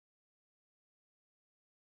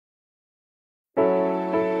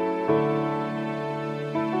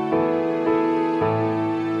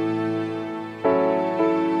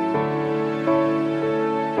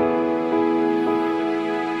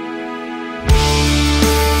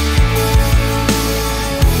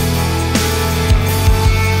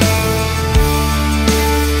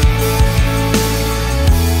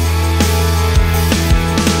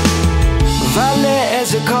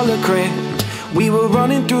crib. We were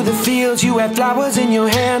running through the fields, you had flowers in your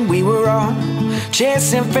hand. We were all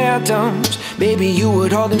chasing phantoms. Baby, you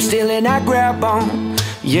would hold them still and I'd grab on.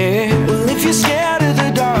 Yeah, well if you're scared of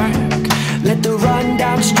the dark, let the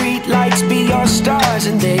rundown street lights be your stars.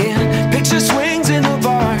 And then picture swings in the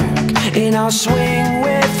park, and I'll swing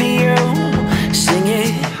with you. Sing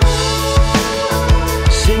it,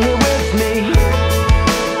 sing it with me,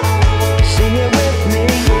 sing it with me.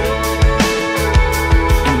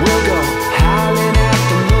 And we'll go howling at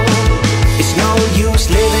the moon. It's no use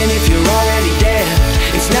living if you're already dead.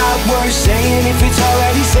 It's not worth saying if it's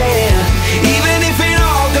already said. Even if it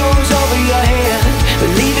all goes over your head,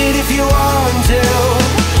 believe it if you want to.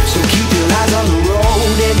 So keep your eyes on the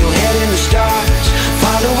road and your head in the stars.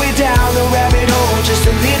 Follow it down the rabbit hole just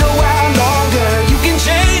a little while longer. You can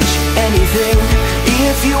change anything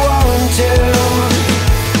if you want to.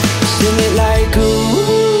 Sing it like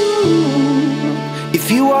ooh, if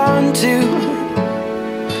you want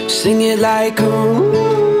to. Sing it like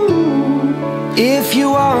ooh, if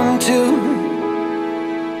you want to.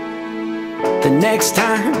 The next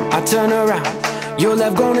time I turn around, you'll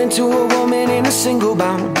have grown into a woman in a single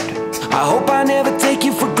bound. I hope I never take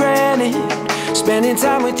you for granted. Spending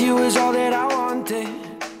time with you is all that I wanted.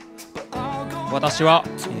 私は、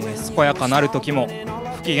健やかなる時も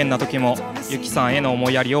不機嫌な時もゆきさんへの思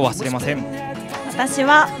いやりを忘れません。私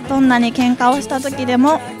はどんなに喧嘩をした時で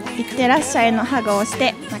もいってらっしゃいのハグをし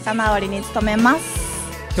て仲直りに努めます。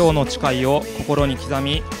今日の誓いを心に刻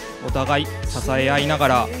み、お互い支え合いなが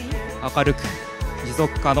ら明るく持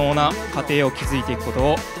続可能な家庭を築いていくこと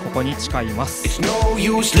をここに誓います。It's no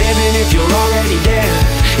use living if you're already dead.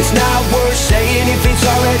 It's not worth saying if it's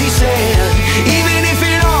already said. Even if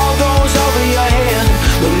it all goes over your head,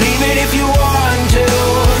 believe it if you want to.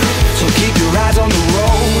 So keep your eyes on the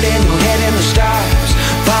road and your head in the stars.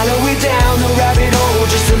 Follow it down the rabbit hole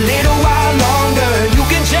just a little while longer. You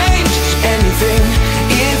can change anything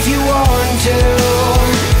if you want to.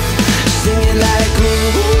 Sing it like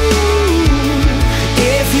ooh,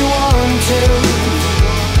 if you want to.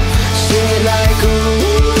 Sing it like ooh,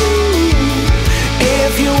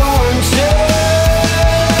 if you want to.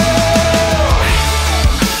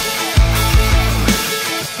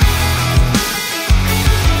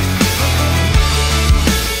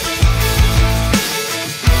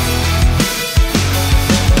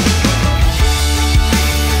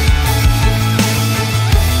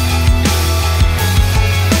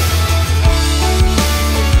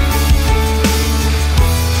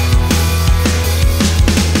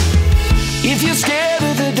 If you're scared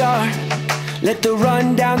of the dark, let the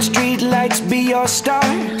rundown street lights be your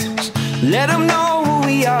stars. Let them know who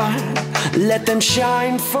we are, let them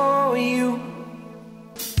shine for you.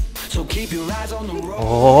 So keep your eyes on the road.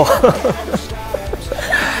 おー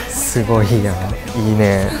すごいな、いい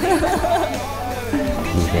ね、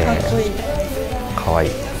いいね、かわいい、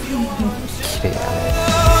綺麗だね。